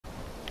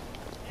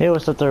Hey,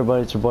 what's up there,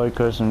 everybody? It's your boy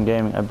Custom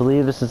Gaming. I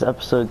believe this is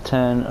episode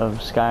 10 of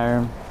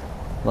Skyrim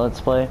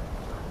Let's Play.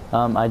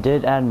 I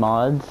did add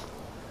mods.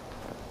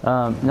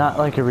 Not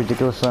like a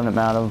ridiculous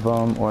amount of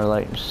them, or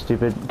like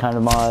stupid kind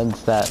of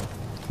mods that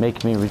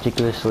make me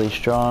ridiculously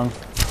strong.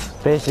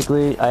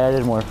 Basically, I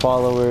added more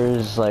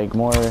followers, like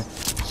more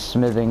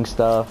smithing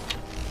stuff,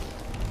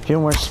 a few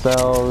more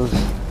spells,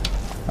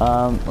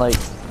 like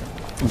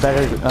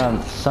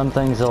better, some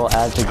things that will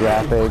add to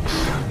graphics,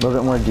 a little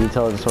bit more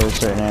detail towards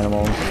certain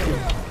animals.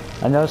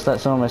 I noticed that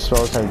some of my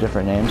spells have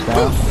different names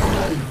now.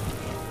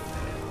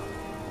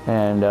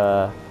 And,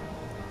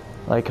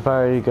 like if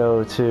I were to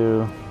go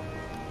to,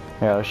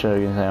 here, I'll show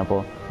you an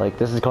example. Like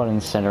this is called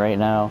Incinerate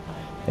now.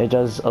 It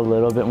does a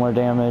little bit more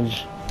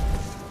damage,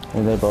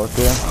 and they both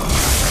do.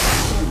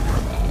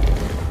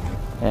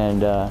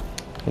 And,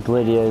 like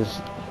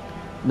Lydia's,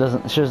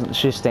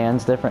 she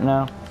stands different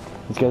now.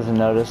 If you guys have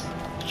noticed,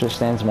 she just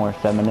stands more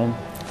feminine.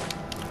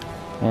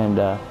 And,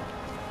 I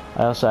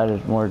also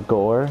added more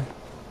gore.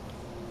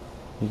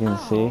 You can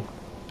see.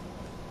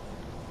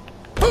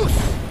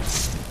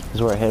 This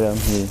is where I hit him.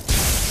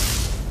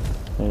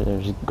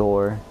 There's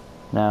gore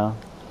now.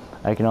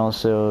 I can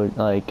also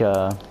like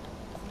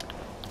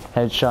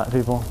headshot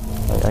people.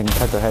 Like I can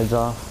cut their heads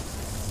off.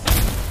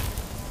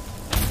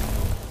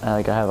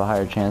 I have a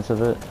higher chance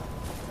of it.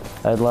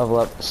 I'd level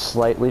up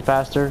slightly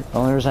faster. The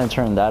only reason I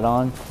turned that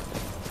on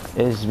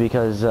is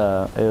because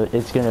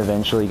it's gonna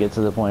eventually get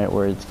to the point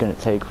where it's gonna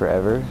take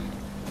forever.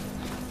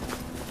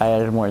 I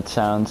added more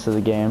sounds to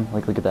the game.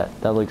 Like, look at that.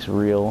 That looks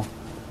real.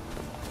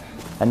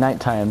 At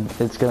nighttime,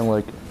 it's gonna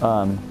look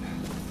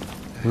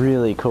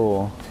really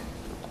cool,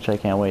 which I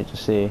can't wait to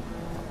see.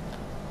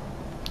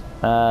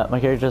 My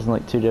character doesn't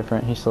look too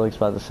different. He still looks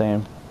about the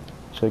same.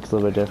 She looks a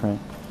little bit different.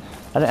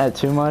 I didn't add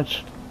too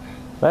much,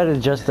 but I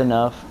added just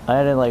enough. I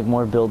added like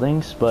more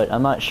buildings, but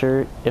I'm not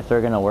sure if they're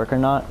gonna work or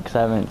not because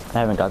I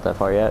haven't got that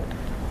far yet.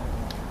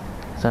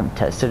 So I haven't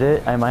tested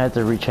it. I might have to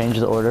rechange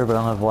the order, but I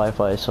don't have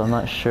Wi-Fi, so I'm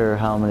not sure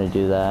how I'm gonna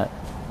do that.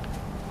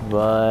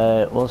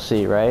 But we'll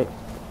see, right?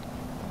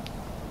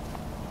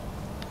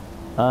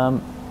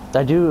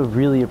 I do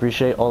really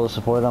appreciate all the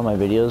support on my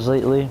videos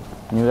lately.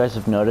 You guys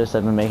have noticed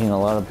I've been making a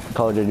lot of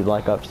Call of Duty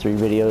Black Ops 3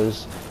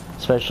 videos,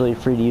 especially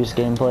free-to-use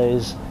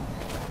gameplays.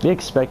 Be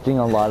expecting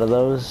a lot of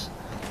those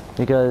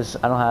because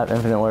I don't have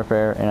Infinite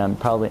Warfare, and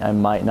I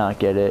might not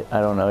get it. I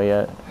don't know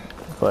yet,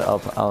 but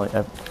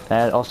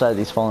I also add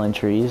these fallen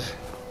trees.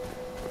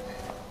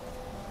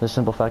 The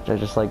simple fact I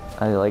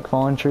like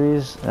fallen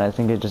trees, and I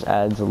think it just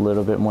adds a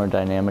little bit more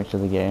dynamic to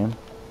the game.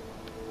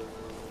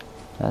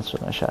 That's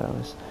what my shadow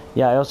is.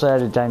 Yeah, I also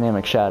added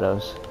dynamic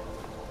shadows.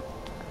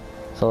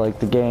 So like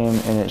the game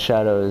and its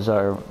shadows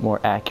are more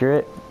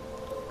accurate.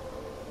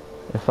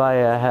 If I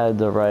had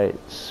the right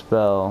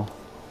spell,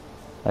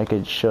 I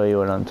could show you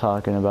what I'm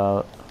talking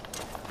about.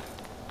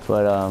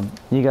 But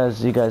you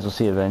guys will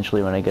see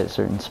eventually when I get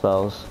certain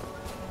spells.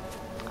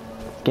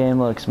 The game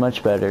looks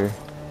much better.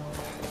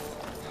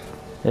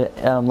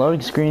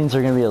 Loading screens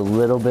are going to be a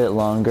little bit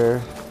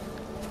longer,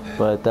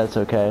 but that's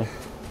okay.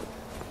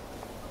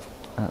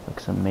 That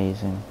looks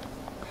amazing.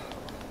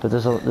 But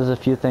there's a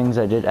few things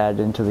I did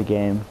add into the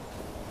game,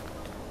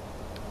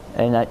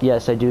 and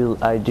yes, I do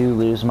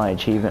lose my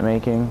achievement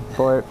making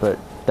for it, but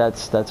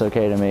that's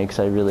okay to me because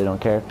I really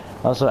don't care.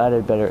 I also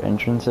added better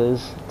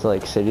entrances to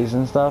like cities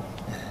and stuff,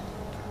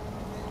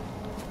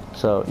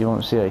 so you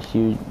won't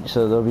see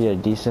so there'll be a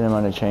decent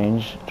amount of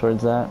change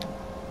towards that.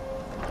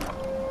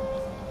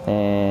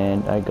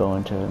 And I go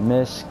into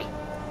Misk,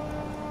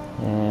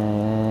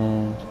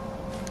 and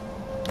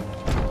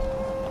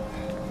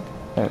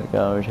there we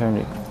go.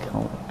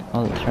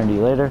 I'll return to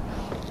you later.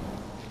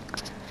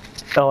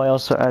 Oh, I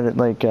also added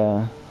like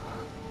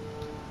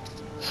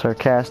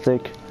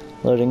sarcastic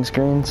loading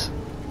screens.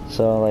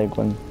 So like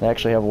when they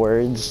actually have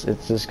words,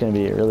 it's just gonna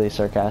be really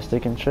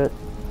sarcastic and shit.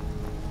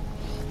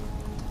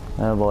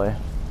 Oh boy.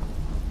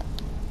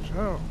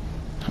 So,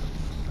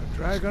 the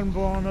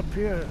Dragonborn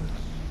appears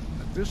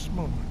at this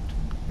moment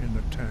in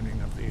the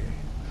turning of the age.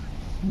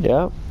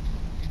 Yep.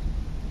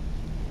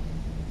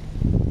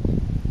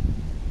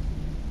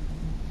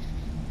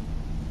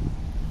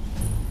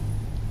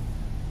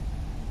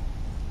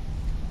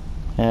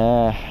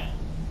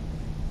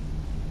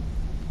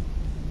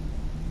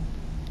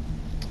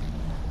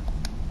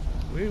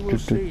 We will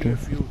see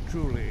if you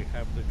truly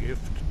have the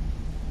gift.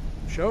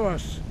 Show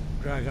us,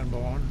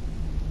 Dragonborn.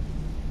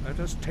 Let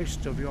us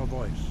taste of your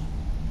voice.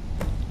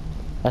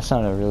 That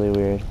sounded really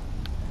weird.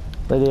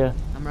 Lydia,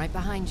 I'm right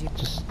behind you.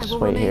 Just I will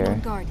wait remain here. on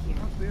guard here.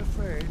 Don't be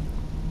afraid.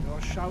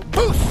 Your shout.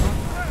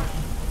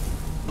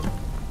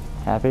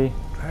 Happy?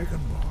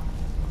 Dragonborn,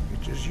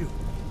 it is you.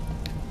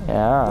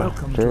 Yeah.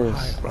 Welcome to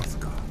High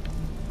Hrothgar.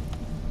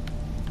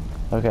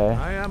 Okay.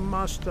 I am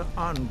Master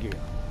Angir.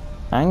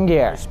 I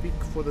Angir.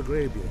 speak for the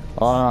Greybeards.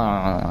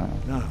 Oh.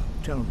 Now,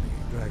 tell me,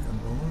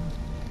 Dragonborn,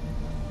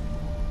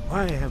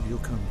 why have you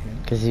come here?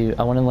 Because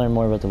I want to learn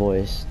more about the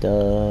voice.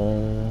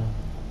 Duh.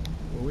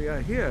 We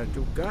are here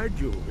to guide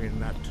you in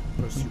that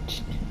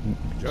pursuit,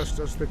 just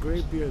as the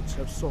Greybeards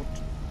have sought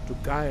to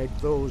guide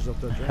those of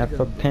the dragon Apple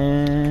blood that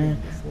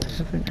pen.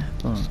 came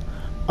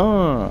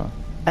before.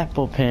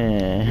 Apple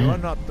pen. You are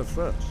not the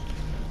first.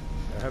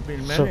 There have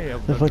been So, many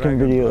of the the fucking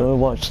dragon video, I blood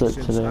watched that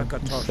since today.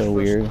 Akatosh So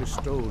weird. first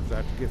bestowed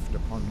that gift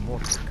upon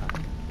mortal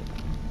kind.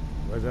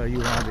 Whether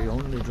you are the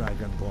only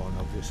dragonborn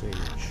of this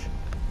age,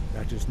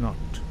 that is not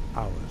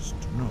ours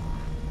to know.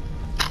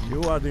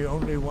 You are the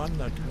only one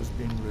that has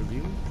been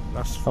revealed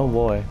thus far. Oh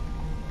boy.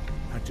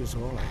 That is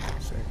all I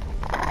can say.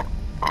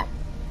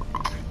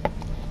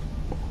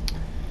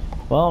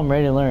 Well, I'm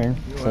ready to learn.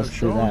 You So have let's do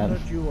shown that.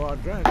 that you are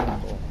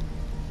dragonborn.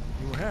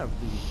 You have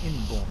the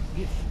inborn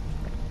gift.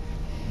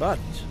 But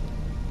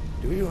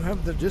do you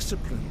have the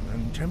discipline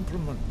and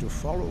temperament to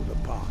follow the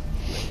path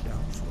laid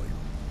out for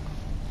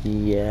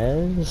you?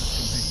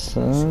 Yes.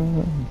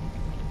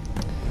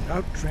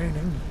 Without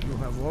training, you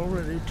have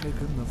already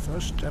taken the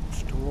first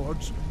steps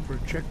towards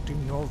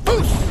projecting your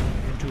voice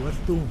into a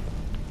thum,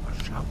 a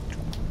shout.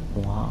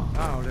 Wow.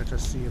 Now let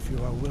us see if you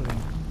are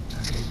willing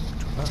and able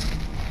to learn.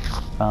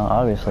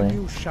 Obviously. When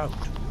you shout,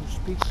 you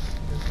speak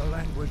in the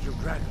language of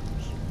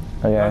dragons.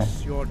 Okay.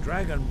 Thus, your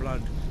dragon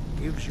blood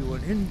gives you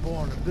an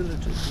inborn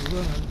ability to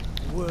learn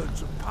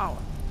words of power.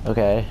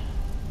 Okay.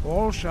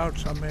 All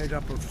shouts are made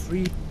up of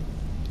 3: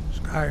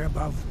 sky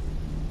above,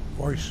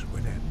 voice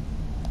within.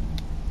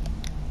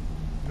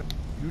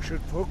 You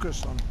should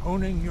focus on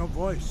honing your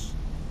voice.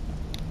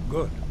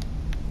 Good.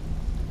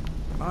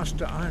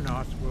 Master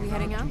Einarth will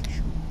now teach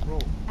you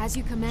roll. As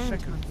you command,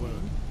 Second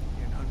word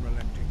in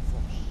unrelenting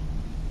force.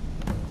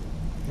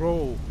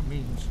 Roll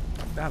means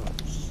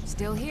balance.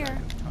 Still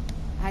here.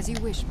 As you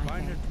wish, my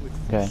Combine friend. it with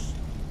Okay.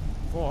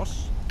 force.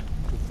 Force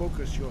to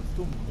focus your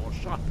thumb more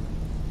sharply.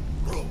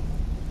 Roll.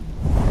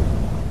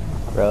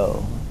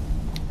 Bro.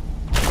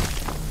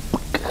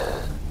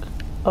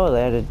 Oh,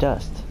 they added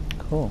dust.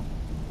 Cool.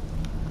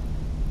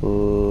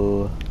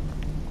 Ooh.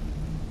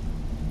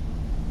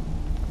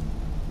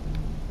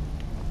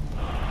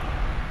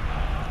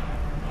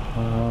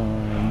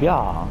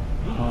 Yeah.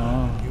 You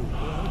Oh.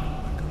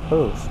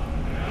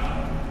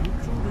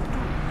 truly do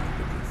have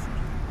the gift.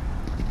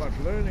 But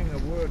learning a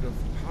word of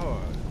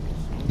power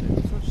is only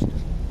the first step.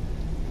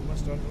 You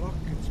must unlock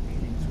its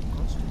meaning through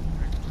constant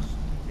practice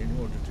in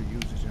order to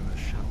use it in a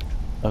shout.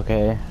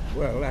 Okay.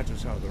 Well, that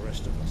is how the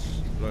rest of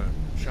us learn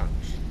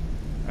shouts.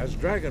 As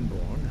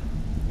Dragonborn,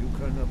 you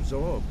can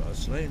absorb a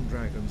slain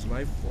dragon's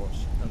life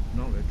force and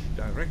knowledge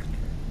directly.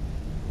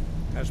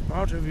 As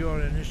part of your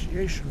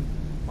initiation,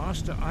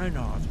 Master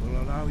Einarth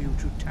will allow you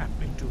to tap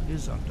into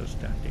his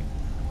understanding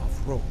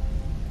of roll.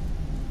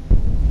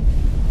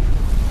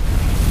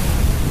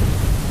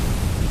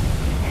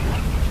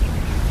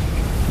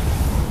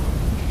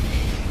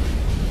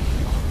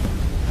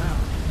 Now,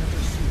 let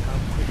us see how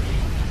quickly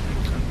you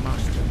can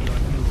master your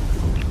new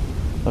form.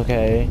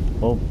 Okay.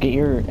 Well, get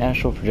your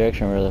astral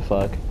projection, where the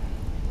fuck.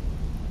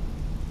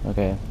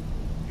 Okay.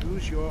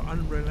 Use your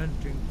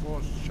unrelenting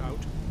force shout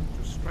to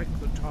strike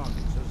the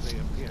targets as they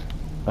appear.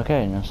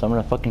 Okay, now so I'm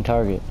gonna fucking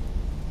target.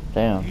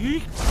 Damn.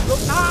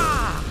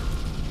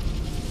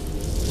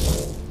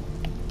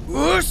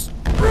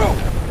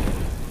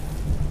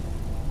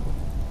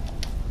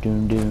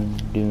 Doom doom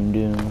doom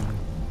doom.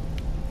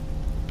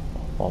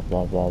 Down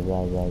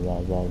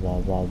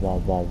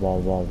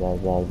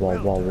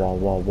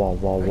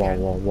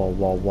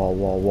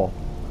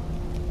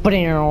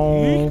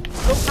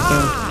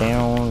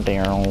down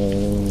down.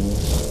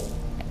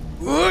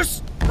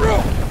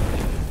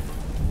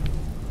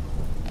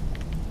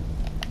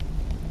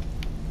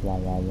 Wah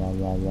wah wah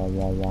wah wah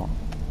wah wah.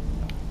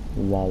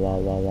 Wah wah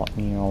wah wah.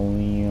 Meow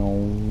meow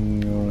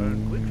meow.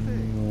 Learn quickly.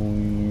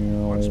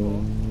 Once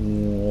more.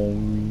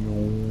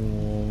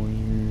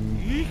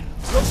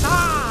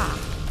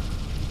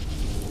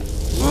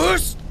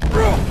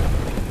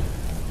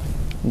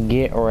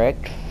 Get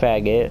wrecked,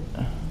 faggot.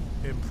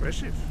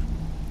 Impressive.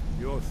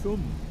 Your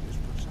thumb is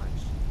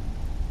precise.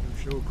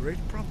 You show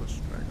great promise,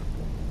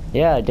 Dragonborn.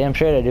 Yeah, damn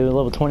straight I do.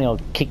 Level 20, I'll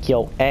kick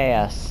your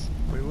ass.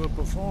 We will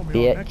perform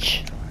your next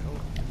Bitch. trial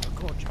in the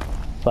courtyard.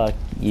 Fuck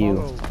you.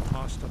 Follow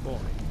Master Boy.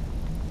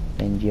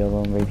 And you're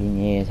gonna rip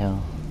your asshole.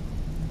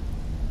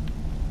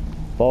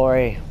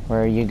 Boy,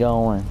 where are you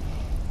going?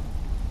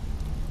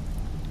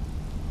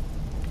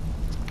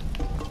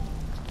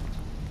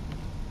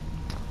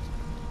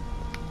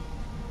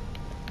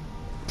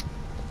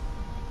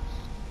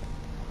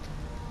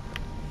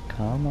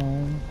 Come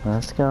on,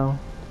 let's go.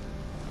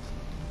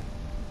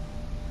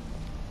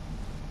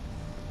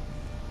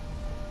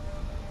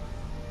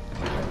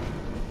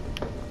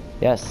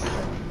 Yes,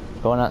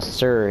 going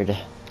outside.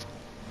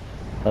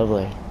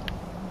 Lovely.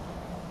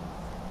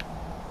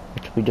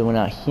 What we doing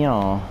out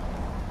here?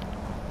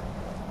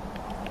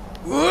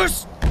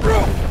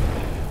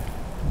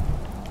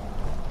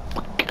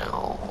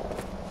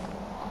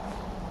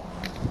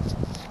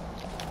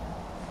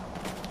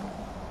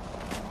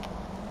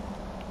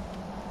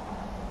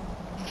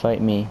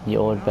 Fight me, you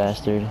old Now see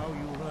bastard. how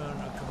you learn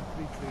a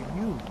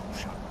completely new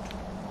shout.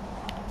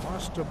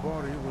 Master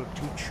Bori will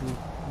teach you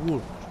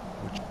wood,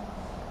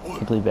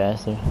 which Ugly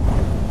bastard.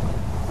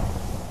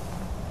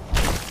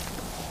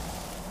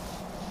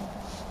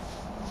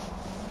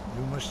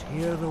 You must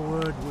hear the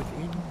word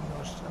within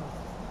yourself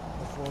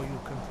before you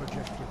can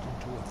project it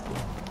into a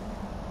thing.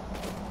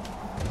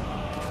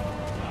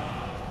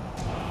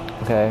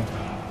 Okay.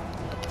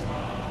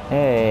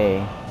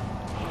 Hey.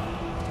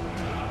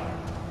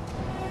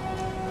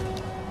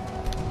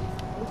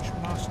 Approach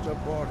Master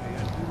Bori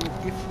and he will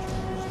gift you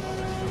his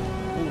knowledge of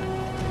wood.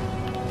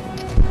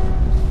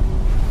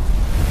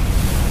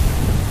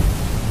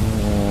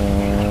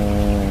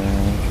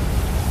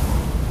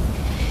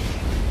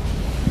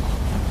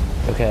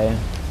 Okay.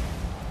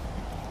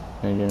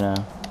 What do you do now?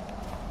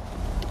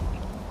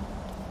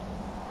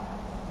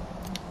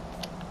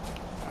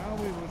 Now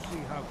we will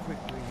see how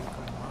quickly you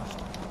can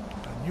master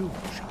a new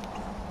shot.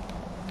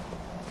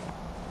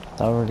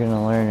 Thought we were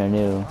gonna learn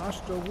anew.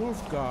 Master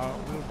Wolfgar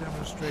will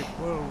demonstrate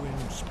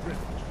Whirlwind Sprint.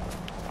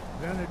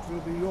 Then it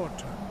will be your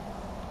turn.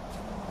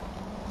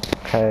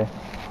 Okay.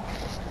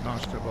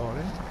 Master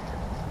Bori.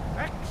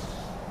 X.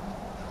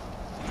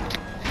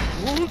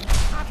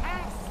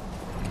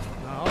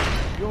 Now,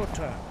 your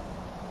turn.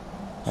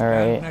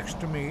 Alright. Stand next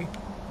to me.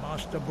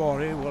 Master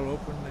Bori will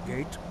open the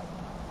gate.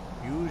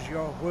 Use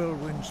your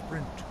Whirlwind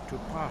Sprint to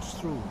pass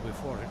through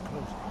before it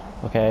closes.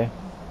 Okay.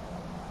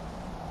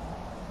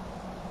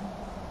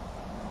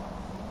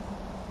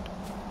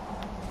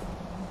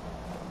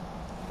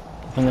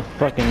 Open the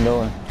fucking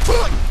door.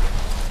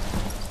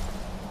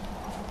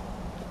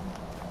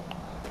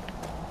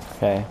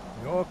 Okay.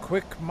 Your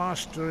quick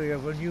mastery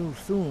of a new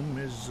Thum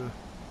is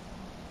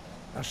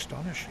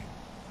astonishing.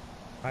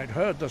 I'd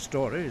heard the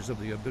stories of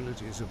the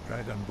abilities of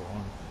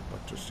Dragonborn,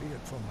 but to see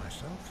it for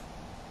myself?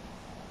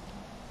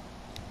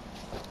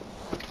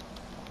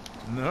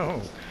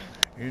 No,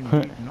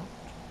 indeed not.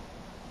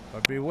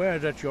 But beware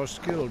that your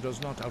skill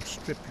does not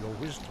outstrip your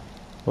wisdom.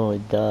 Oh,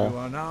 duh. You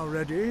are now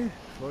ready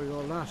for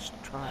your last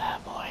trial. Ah,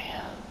 boy.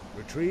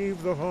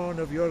 Retrieve the horn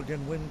of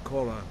Jürgen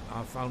Windcaller,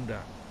 our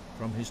founder,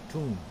 from his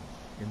tomb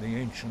in the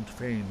ancient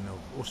fane of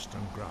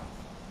Ostengraf.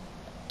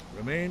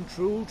 Remain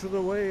true to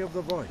the way of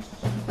the voice.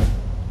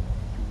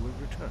 You will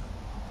return.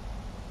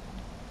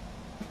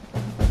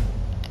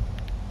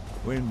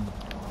 Wind,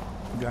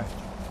 guide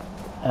you.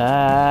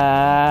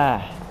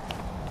 Ah.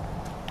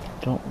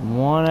 Don't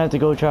want to have to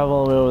go travel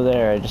all the way over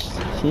there. Just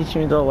teach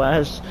me the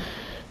last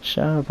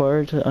shadow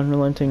part to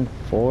unrelenting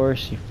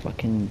force, you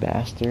fucking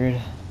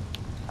bastard.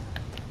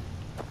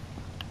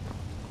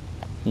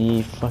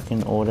 You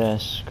fucking old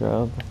ass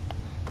scrub.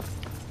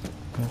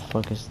 Where the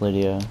fuck is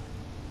Lydia?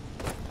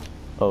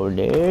 Oh,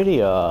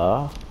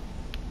 Lydia.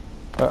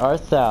 Where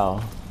art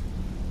thou,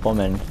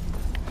 woman?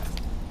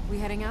 We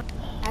heading out?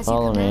 As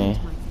Follow you command,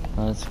 me. my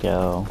thing. Let's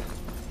go.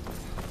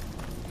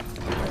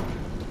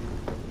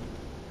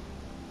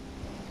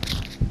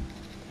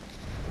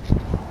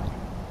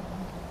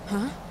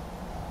 Huh?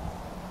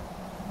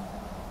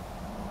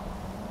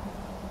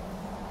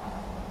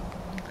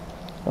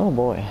 Oh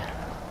boy.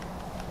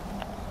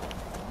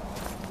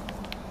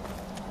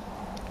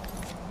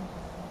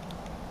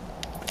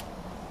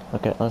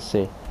 Okay, let's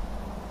see.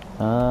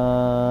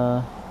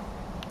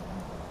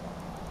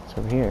 It's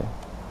over here.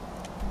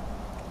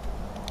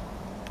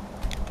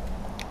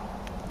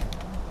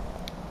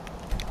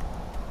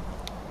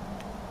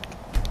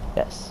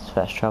 Yes,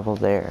 fast travel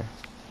there.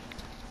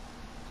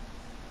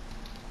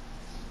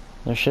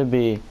 There should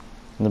be,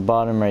 in the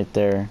bottom right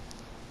there,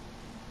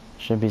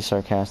 should be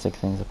sarcastic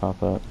things that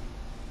pop up.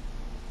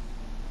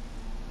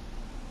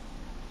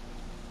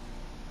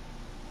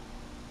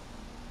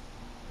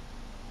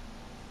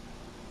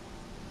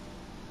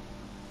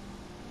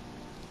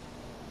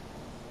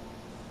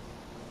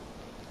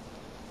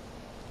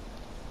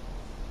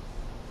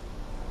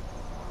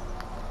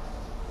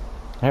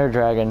 Hair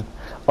dragon.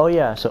 Oh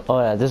yeah,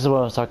 this is what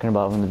I was talking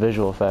about from the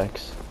visual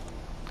effects.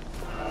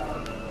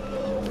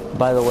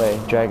 By the way,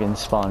 dragons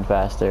spawn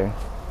faster.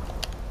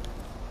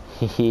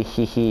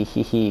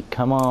 Hee.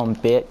 Come on,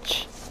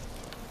 bitch.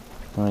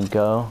 Wanna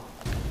go?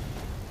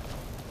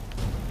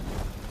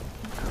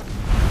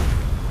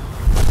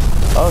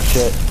 Oh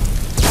shit.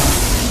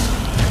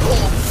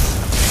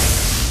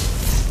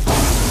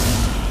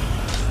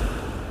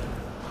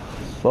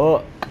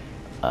 Fuck.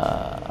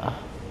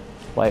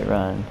 White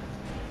run.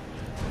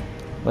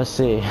 Let's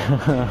see.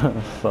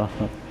 Fuck.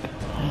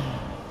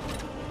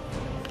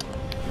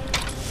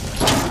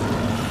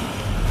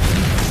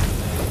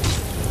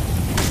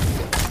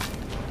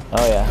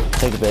 Oh yeah,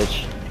 take it,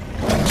 bitch.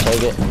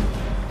 Take it.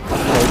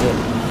 Take it.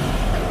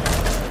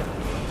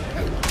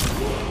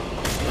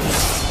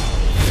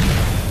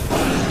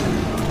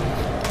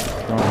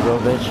 You wanna go,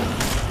 bitch?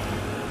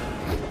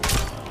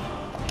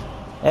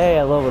 Hey,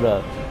 I leveled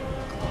up.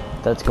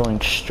 That's going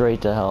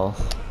straight to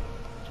health.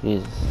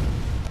 Jesus.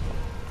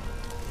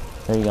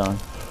 There you go.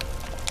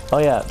 Oh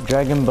yeah,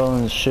 dragon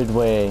bones should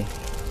weigh.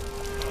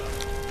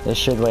 This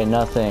should weigh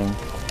nothing.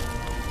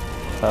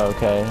 Oh,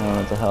 okay, I don't know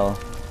what the hell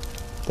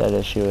that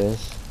issue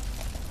is.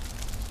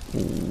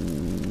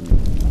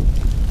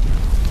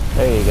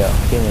 There you go.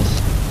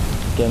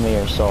 Give me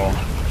your soul.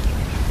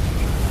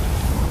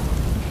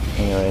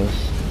 Anyways,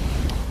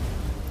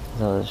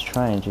 as I was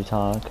trying to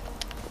talk,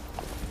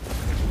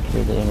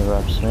 it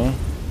interrupts me.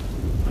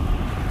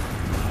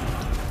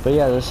 But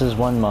yeah, this is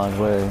one mod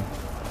where it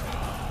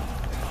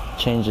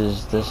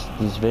changes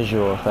these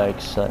visual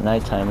effects so at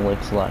nighttime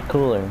looks a lot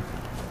cooler.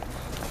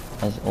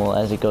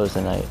 As it goes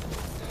to night.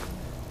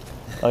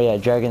 Oh yeah,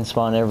 dragons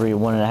spawn every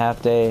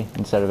 1.5 days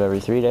instead of every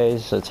 3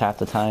 days, so it's half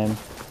the time.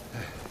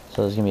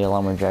 So there's gonna be a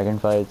lot more dragon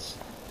fights.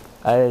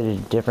 I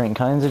added different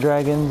kinds of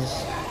dragons,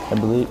 I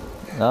believe.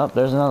 Oh,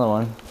 there's another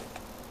one.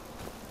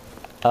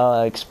 Oh,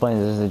 I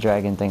explained this is a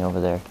dragon thing over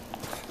there.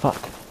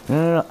 Fuck.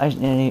 No, I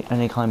need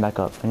to climb back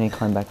up. I need to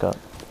climb back up.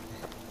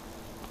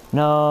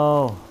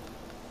 No.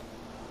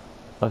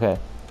 Okay,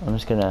 I'm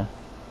just gonna.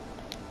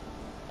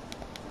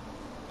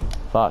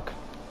 Fuck.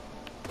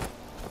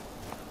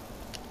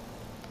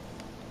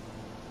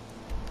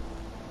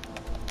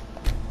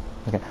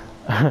 Okay.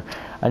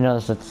 I know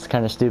that's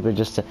kind of stupid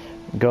just to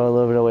go a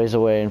little bit of ways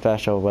away and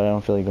fast travel, but I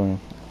don't feel like going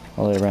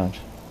all the way around.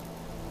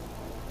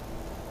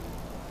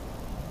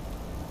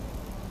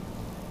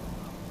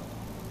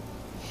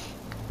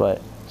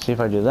 But see, if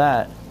I do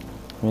that,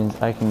 it means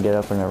I can get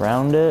up and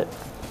around it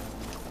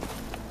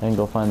and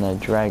go find that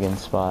dragon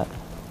spot.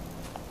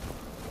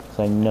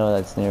 So I know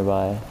that's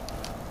nearby.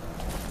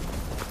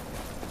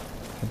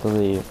 I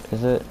believe.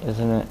 Is it?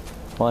 Isn't it?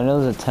 Well, I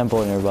know there's a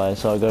temple nearby,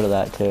 so I'll go to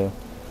that too.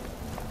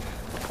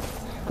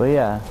 But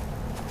yeah,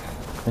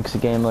 makes the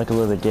game look a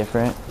little bit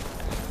different.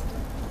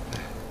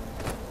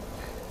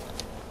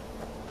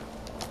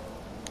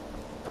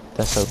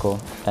 That's so cool.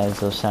 Adds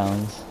those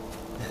sounds.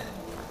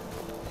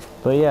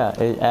 But yeah,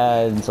 it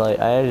adds, like,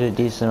 I added a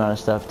decent amount of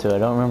stuff to it. I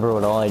don't remember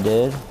what all I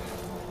did,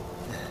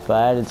 but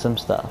I added some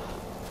stuff.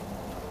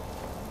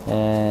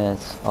 And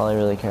that's all I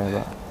really care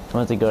about. I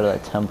want to go to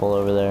that temple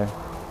over there.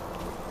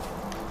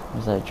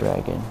 Where's that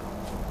dragon?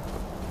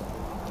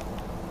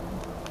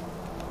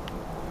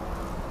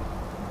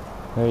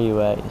 Where are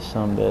you at, you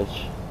son of a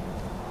bitch?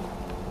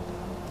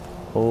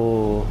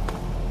 Oh.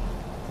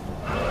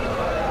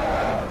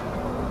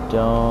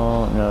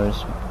 Don't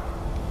notice me.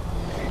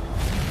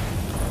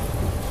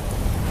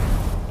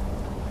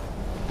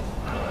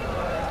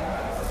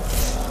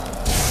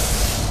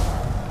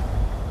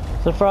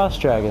 It's a frost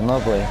dragon,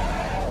 lovely.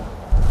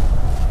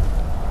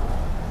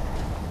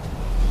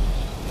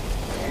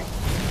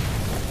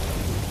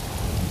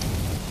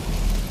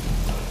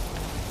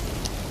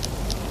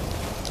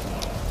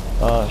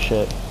 Oh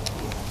shit.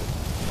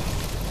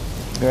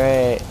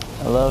 Great.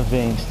 I love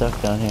being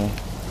stuck down here.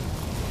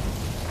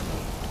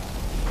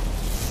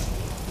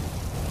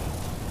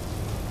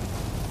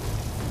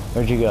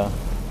 Where'd you go?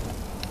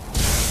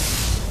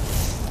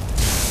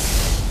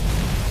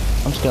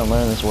 I'm just gonna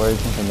learn this word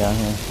since I'm down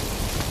here.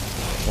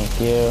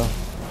 Thank you.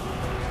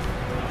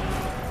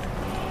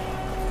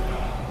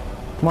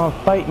 Come on,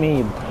 fight me,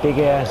 you big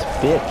ass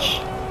bitch.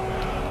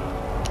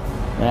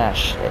 Ah,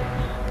 shit.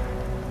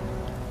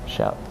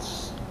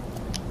 Shouts.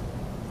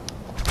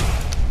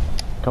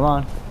 Come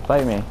on,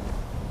 fight me.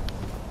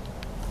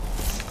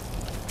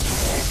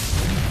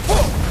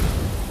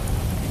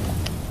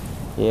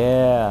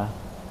 Yeah.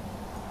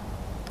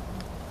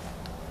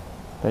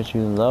 Bet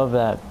you love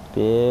that,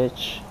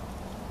 bitch.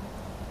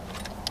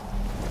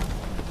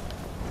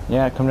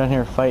 Yeah, come down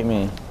here and fight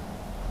me.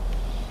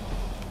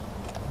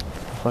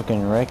 I'll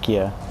fucking wreck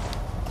ya.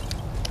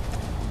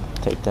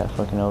 Take that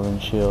fucking elven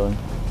shield.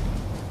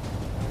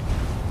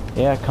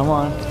 Yeah, come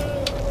on.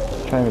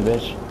 Try me,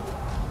 bitch.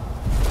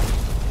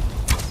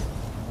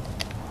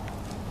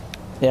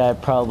 Yeah, I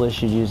probably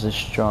should use a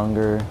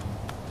stronger...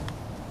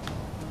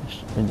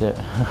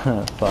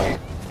 Fuck.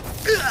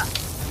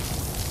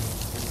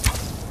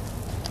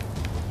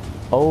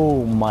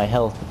 Oh, my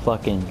health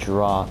fucking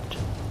dropped.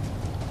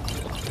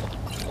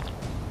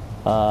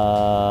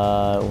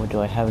 Do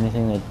I have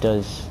anything that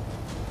does...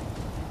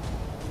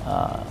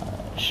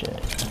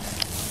 shit.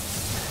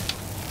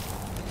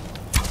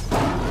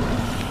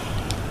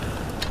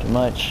 Too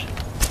much.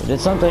 I did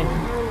something.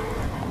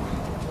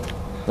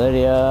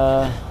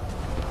 Lydia.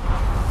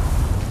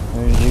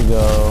 Where did you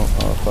go?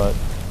 Oh, fuck.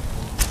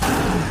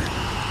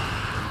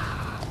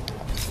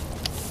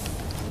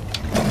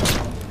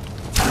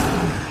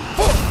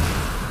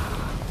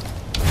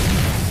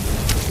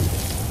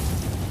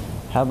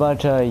 How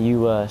about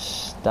you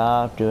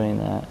stop doing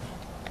that?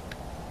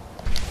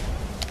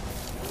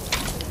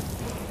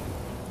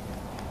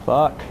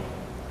 Fuck.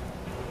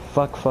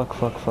 Fuck.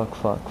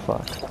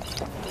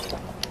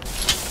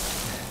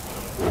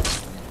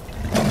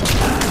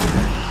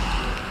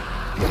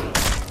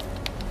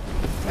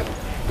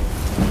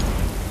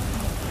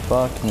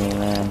 Fuck me,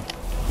 man.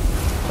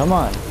 Come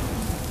on.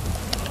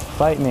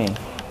 Fight me.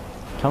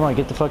 Come on,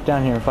 get the fuck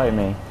down here and fight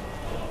me.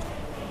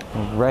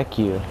 I'll wreck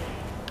you.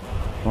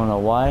 Wanna know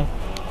why?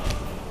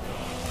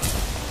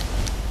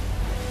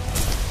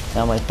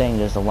 Now my thing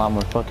does a lot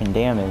more fucking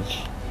damage.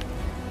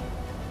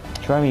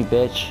 Try me,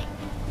 bitch.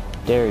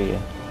 Dare you.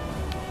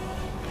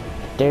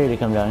 Dare you to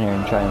come down here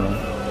and try me.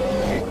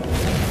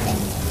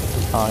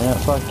 Oh no,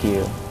 fuck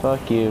you.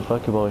 Fuck you.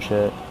 Fuck your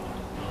bullshit.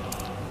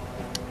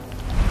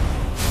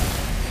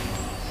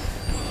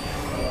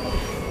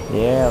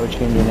 Yeah, what you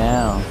gonna do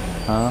now?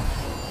 Huh?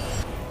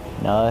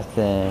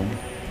 Nothing.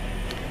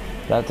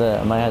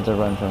 I might have to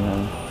run from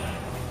him.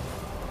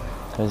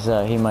 Because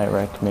he might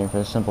wreck me for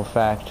the simple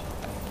fact.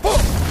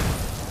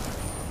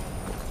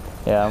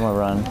 Yeah, I'm gonna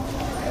run.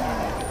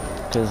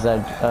 Because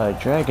that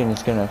dragon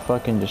is gonna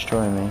fucking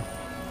destroy me.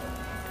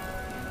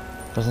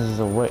 This is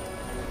a way.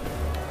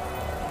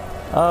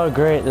 Oh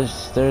great,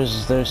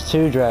 there's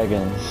 2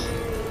 dragons.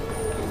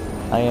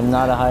 I am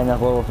not a high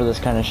enough level for this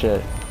kind of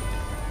shit.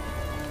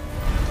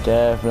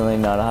 Definitely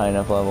not a high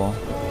enough level.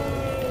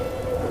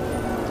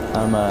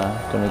 I'm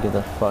gonna get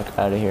the fuck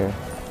out of here.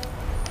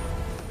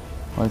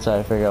 Once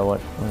I figure out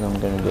what I'm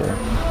gonna do.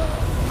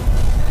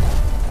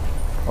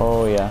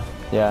 Oh yeah,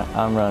 yeah,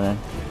 I'm running.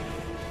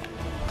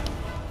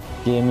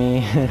 Get me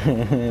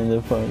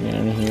the fuck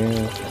out of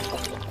here.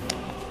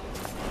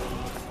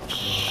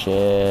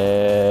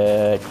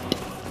 Shit.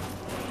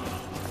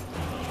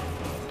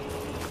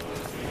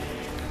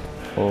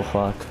 Oh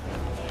fuck.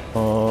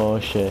 Oh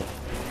shit.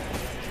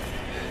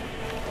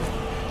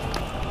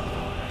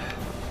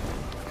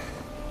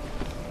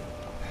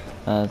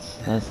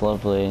 That's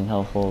lovely and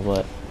helpful,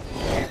 but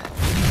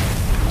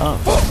oh.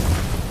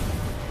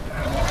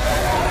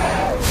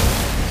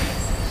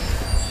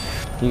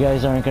 You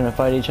guys aren't gonna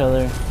fight each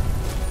other?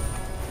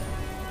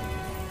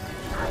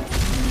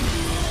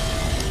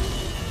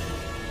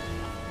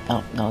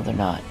 Oh, no, they're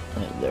not.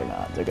 They're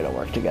not. They're gonna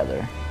work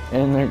together.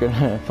 And they're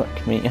gonna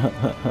fuck me up.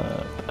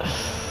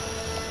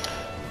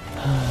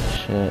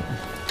 Oh, shit.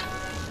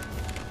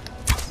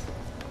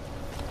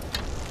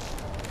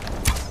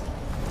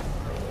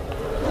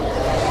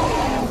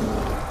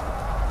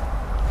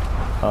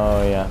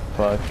 Oh, yeah,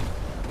 fuck.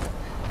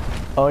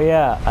 Oh,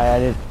 yeah, I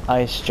added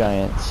ice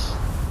giants.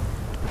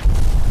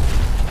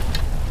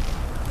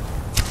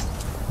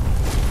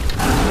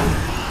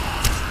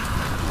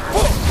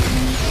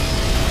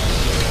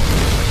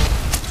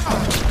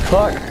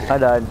 Fuck, I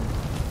died.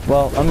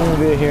 Well, I'm gonna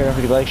be here. If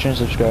you like, share, and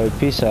subscribe.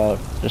 Peace out.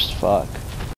 Just fuck.